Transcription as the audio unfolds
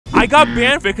I got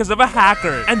banned because of a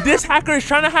hacker. And this hacker is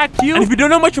trying to hack you. And if you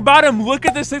don't know much about him, look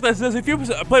at this TikTok that says if you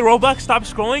play Roblox, stop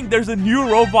scrolling, there's a new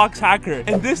Roblox hacker.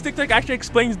 And this TikTok actually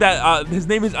explains that his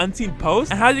name is Unseen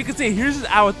Post. And as you can see, here's his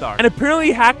avatar. And apparently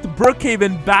he hacked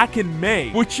Brookhaven back in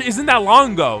May, which isn't that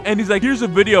long ago. And he's like, here's a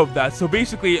video of that. So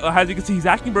basically, as you can see, he's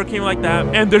hacking Brookhaven like that.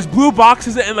 And there's blue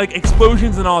boxes and like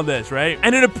explosions and all this, right?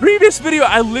 And in a previous video,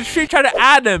 I literally tried to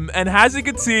add him. And as you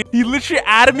can see, he literally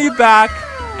added me back.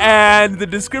 And the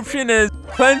description is,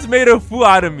 Cleanse made a fool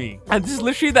out of me. And this is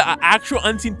literally the actual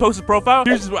Unseen Post's profile.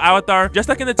 Here's his avatar, just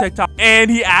like in the TikTok.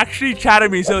 And he actually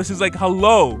chatted me. So this is like,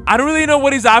 hello. I don't really know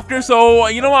what he's after. So,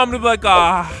 you know what? I'm gonna be like,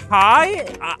 hi?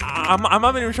 I'm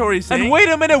not even sure what he's saying. And wait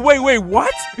a minute. Wait,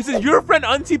 what? It says, your friend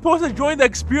Unseen Post has joined the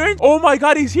experience? Oh my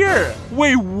God, he's here.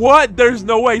 Wait, what? There's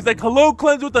no way. He's like, hello,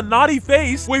 Cleanse with a naughty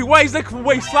face. Wait, what? He's like,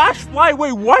 wait, slash fly.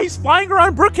 Wait, why? He's flying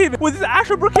around Brookhaven. Wait, this is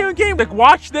actual Brookhaven game. Like,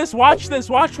 watch this, watch this,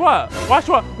 watch what? Watch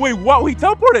what? Wait, what? He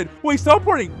teleported. Wait, he's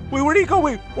teleporting. Wait, where did he go?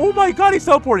 Wait, oh my God, he's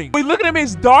teleporting. Wait, look at him.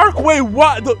 It's dark. Wait,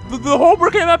 what? The whole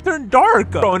Brookhaven map turned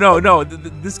dark. Bro, no.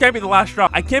 This can't be the last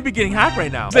drop. I can't be getting hacked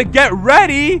right now. He's like, get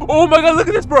ready. Oh my God, look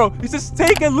at this, bro. He says,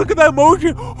 take it. Look at that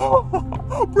emoji.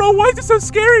 Bro, why is it so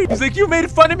scary? He's like, you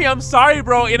made fun of me. I'm sorry,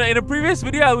 bro. In a previous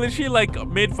video, I literally like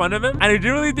made fun of him. And I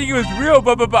didn't really think it was real,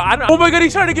 but I don't. Oh my God,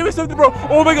 he's trying to give me something, bro.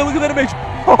 Oh my God, look at that image.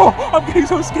 Oh, I'm getting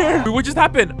so scared. Wait, what just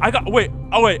happened? Wait.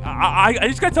 I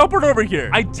just got teleported over here.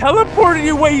 I teleported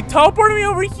you. Wait, he teleported me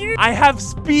over here? I have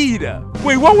speed.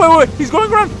 Wait, wait. He's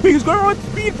going around. Wait, he's going around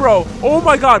with speed, bro. Oh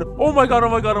my God.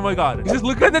 He says,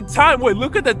 look at the time. Wait,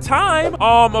 look at the time.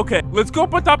 Okay. Let's go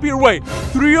up on top here. Wait,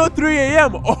 3:03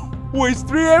 a.m. Oh, wait, it's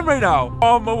 3 a.m. right now.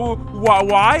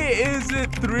 Why is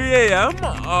it 3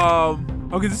 a.m.?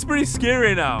 Okay, this is pretty scary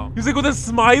right now. He's like with a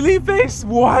smiley face?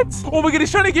 What? Oh my God,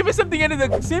 he's trying to give me something and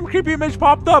the same creepy image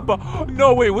popped up.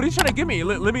 No, wait, what is he trying to give me?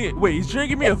 Wait, he's trying to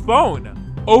give me a phone.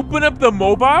 Open up the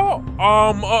mobile?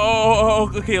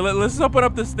 Okay, let's open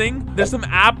up this thing. There's some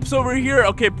apps over here.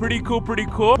 Okay, pretty cool.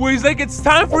 Wait, he's like, it's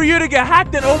time for you to get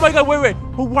hacked. And oh my God, wait.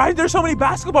 Why are there so many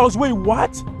basketballs? Wait,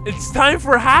 what? It's time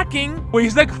for hacking. Wait,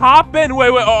 he's like, hop in. Wait,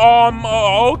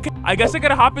 okay. I guess I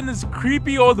gotta hop in this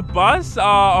creepy old bus.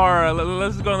 Or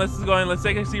let's go. Let's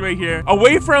take a seat right here.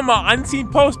 Away from Unseen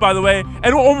Post, by the way.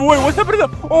 And wait, what's happening?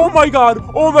 Oh my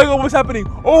God, what's happening?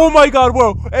 Oh my God,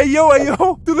 whoa. Hey, yo.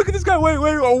 Dude, look at this guy. Wait.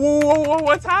 Whoa,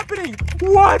 what's happening?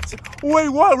 What? Wait,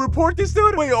 what? Report this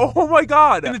dude? Wait, oh my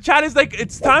God. And the chat is like,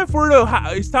 it's time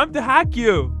to hack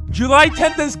you. July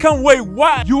 10th has come. Wait,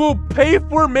 what? You will pay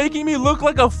for making me look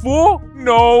like a fool?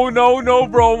 No,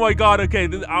 bro. Oh my God. Okay,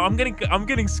 I'm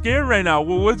getting scared right now.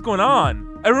 What's going on?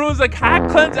 Everyone's like, hack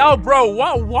Cleanse out, bro.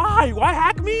 What? Why? Why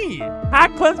hack me?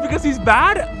 Hack Cleanse because he's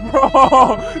bad? Bro,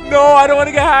 no, I don't want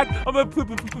to get hacked. I'm like,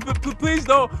 please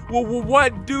don't. Well,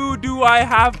 what do I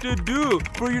have to do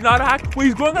for you not to hack? Wait,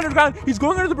 he's going underground. He's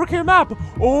going under the Brookhaven map.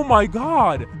 Oh my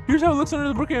God. Here's how it looks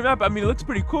under the Brookhaven map. I mean, it looks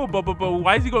pretty cool, but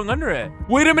why is he going under it?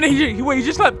 Wait a minute. He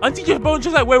just left. Unseen Post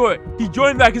just like, wait. He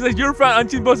joined back. He says, your friend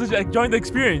Unseen Post has joined the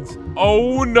experience.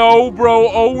 Oh no, bro.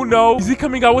 Oh no. Is he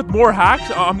coming out with more hacks?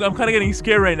 I'm kind of getting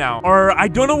scared right now. Or I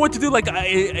don't know what to do. Like,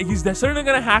 he's certainly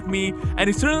gonna hack me, and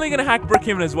he's certainly gonna hack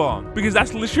Brookhaven as well, because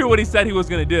that's literally what he said he was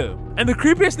gonna do. And the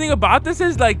creepiest thing about this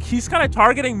is, like, he's kind of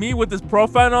targeting me with his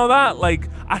profile and all that. Like,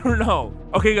 I don't know.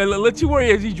 Okay, let's see where he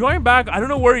is. He joined back. I don't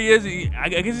know where he is. I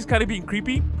guess he's kind of being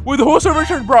creepy. Wait, the whole server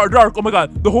turned dark. Oh my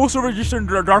God, the whole server just turned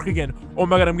dark again. Oh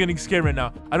my God, I'm getting scared right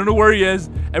now. I don't know where he is.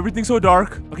 Everything's so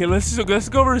dark. Okay, let's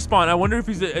go over to spawn. I wonder if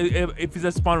he's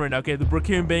at spawn right now. Okay, the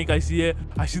Brookhaven Bank. I see it.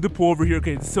 I see the pool over here.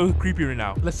 Okay, it's so creepy right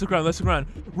now. Let's look around.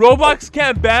 Roblox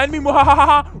can't ban me.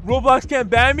 Muhahaha. Roblox can't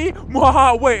ban me.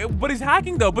 Muhaha. Wait, but he's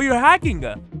hacking though. But you're hacking.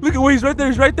 Look at where he's right there.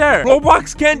 He's right there.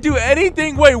 Roblox can't do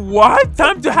anything. Wait, what?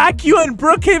 Time to hack you in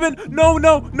Brookhaven. No.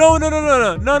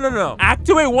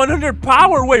 Activate 100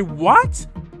 power. Wait, what?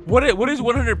 What is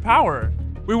 100 power?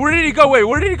 Wait, where did he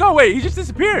go? Wait, he just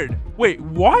disappeared. Wait,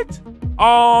 what?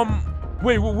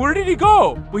 Wait, where did he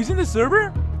go? Wait, he's in the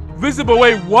server? Visible.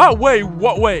 Wait, what?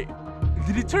 Wait.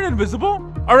 Did he turn invisible?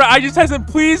 All right, I just texted him,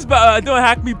 please, don't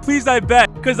hack me, please, I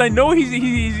bet, because I know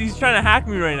he's trying to hack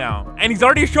me right now, and he's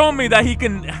already shown me that he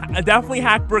can definitely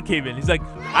hack Brookhaven. He's like,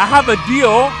 I have a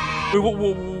deal.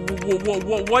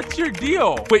 Wait, what's your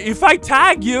deal? Wait, if I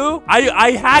tag you,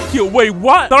 I hack you. Wait,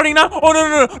 what? Starting now?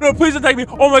 Oh, no, please don't tag me.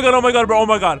 Oh my god, bro. Oh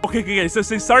my god. Okay. So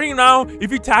starting now,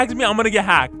 if he tags me, I'm gonna get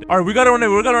hacked. All right, we gotta run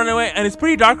away. And it's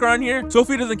pretty dark around here. So if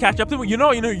he doesn't catch up to me, you know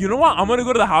what? I'm gonna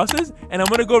go to the houses and I'm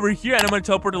gonna go over here and I'm gonna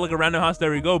teleport to like a random house.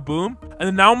 There we go. Boom. And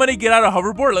then now I'm gonna get out of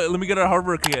hoverboard. Let me get out of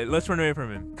hoverboard. Okay, let's run away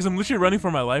from him. Because I'm literally running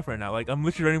for my life right now. Like, I'm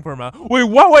literally running for my... Wait,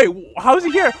 what? Wait, how is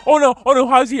he here? Oh no,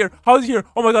 how is he here? Oh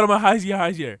my god, how is he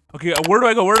here? Okay, where do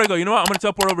I go? You know what? I'm gonna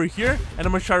teleport over here and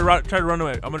I'm gonna try to run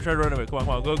away. Come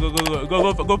on,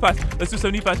 go fast. Let's do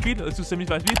 75 speed.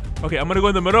 Okay, I'm gonna go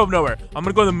in the middle of nowhere.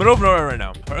 Right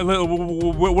now. All right,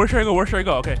 where should I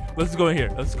go? Okay, let's go in here.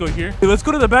 Okay, let's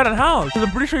go to the abandoned house. Because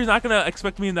I'm pretty sure he's not gonna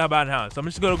expect me in the abandoned house. So I'm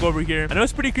just gonna go over here. I know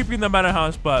it's pretty creepy in the abandoned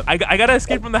house, but I gotta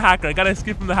escape from the hacker.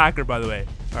 By the way.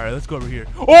 All right, let's go over here.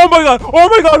 Oh my god,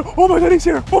 he's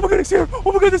here. Oh my god,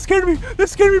 that scared me,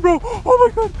 bro. Oh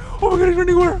my god, he's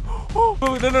running where? Oh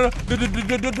no,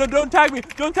 don't tag me.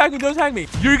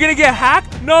 You're gonna get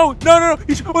hacked. No,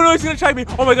 he's gonna tag me.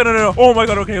 Oh my god, no. Oh my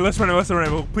god, okay, let's run away.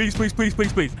 Please.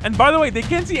 And by the way, they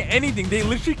can't see anything. They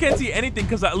literally can't see anything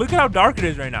because look at how dark it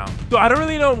is right now. So I don't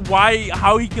really know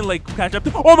how he can like catch up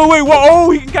to... Oh my wait, what?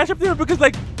 Oh, he can catch up there because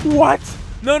like what?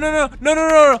 No.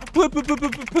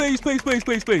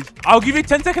 Please. I'll give you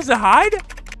 10 seconds to hide.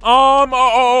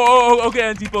 Okay,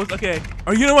 anti-post. Okay.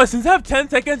 Or you know what? Since I have 10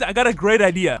 seconds, I got a great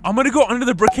idea. I'm gonna go under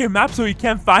the Brookhaven map so he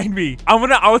can't find me. I'm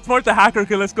gonna outsmart the hacker.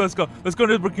 Okay, let's go. Let's go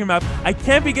to the Brookhaven map. I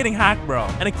can't be getting hacked, bro.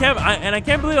 And I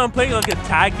can't believe I'm playing like a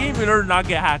tag game in order to not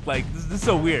get hacked. Like this is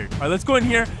so weird. All right, let's go in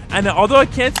here. And although I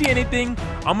can't see anything,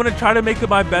 I'm gonna try to make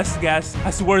my best guess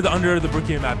as to where the under of the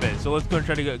Brookhaven map is. So let's go and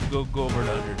try to go over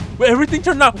the under. Wait, everything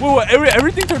turned out. Wait,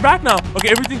 everything turned back now. Okay,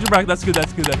 everything turned back. That's good. So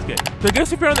I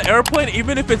guess if you're on the airplane,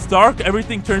 even if it's dark,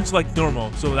 everything turns like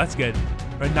normal. So that's good.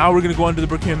 Right now we're gonna go under the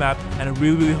Brookhaven map, and I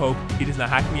really hope he does not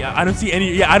hack me. I don't see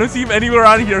any. Yeah, I don't see him anywhere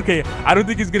around here. Okay, I don't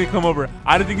think he's gonna come over.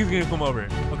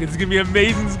 Okay, this is gonna be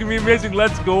amazing.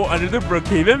 Let's go under the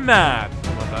Brookhaven map.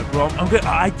 Oh my god, bro.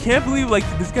 I can't believe like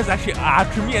this guy's actually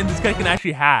after me, and this guy can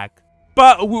actually hack.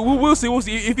 But we'll see.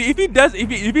 If he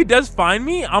does find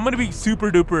me, I'm gonna be super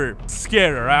duper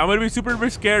scared. All right, I'm gonna be super duper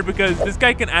scared because this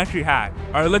guy can actually hack.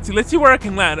 All right, let's see where I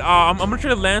can land. I'm gonna try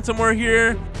to land somewhere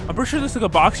here. I'm pretty sure there's like a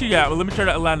box here. Yeah, well, let me try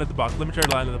to land at the box. Over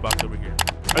here.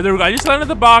 All right, there we go. I just landed at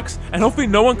the box, and hopefully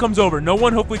no one comes over.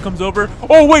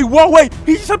 Oh wait, what? Wait,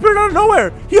 he just appeared out of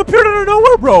nowhere.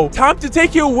 Bro. Time to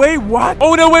take you away. What?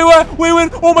 Oh no, wait.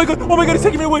 Oh my god, he's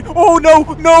taking me away. Oh no,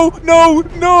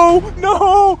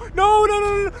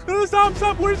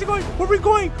 stop. Where is he going? Where are we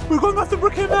going? We're going off the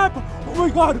Brookhaven map. Oh my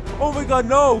god,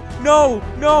 no.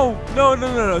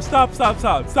 Stop.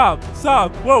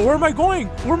 Whoa, where am I going?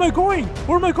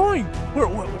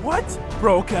 What?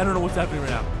 Bro, okay, I don't know what's happening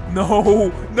right now.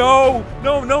 No.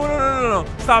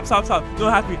 Stop.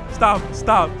 Don't hack me. Stop.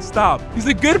 He's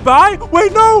like, goodbye.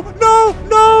 Wait, no.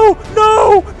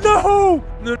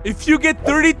 If you get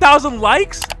 30,000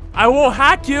 likes, I won't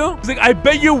hack you. He's like, I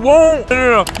bet you won't.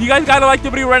 No. You guys gotta like the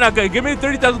video right now. Okay, give me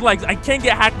 30,000 likes. I can't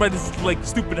get hacked by this like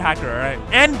stupid hacker, all right?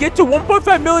 And get to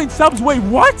 1.5 million subs. Wait,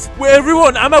 what? Wait,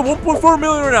 everyone, I'm at 1.4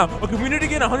 million right now. Okay, we need to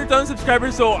get 100,000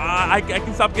 subscribers so I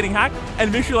can stop getting hacked.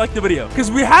 And make sure you like the video because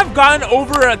we have gotten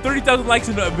over 30,000 likes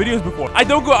in videos before. I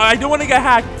don't want to get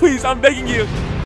hacked. Please, I'm begging you.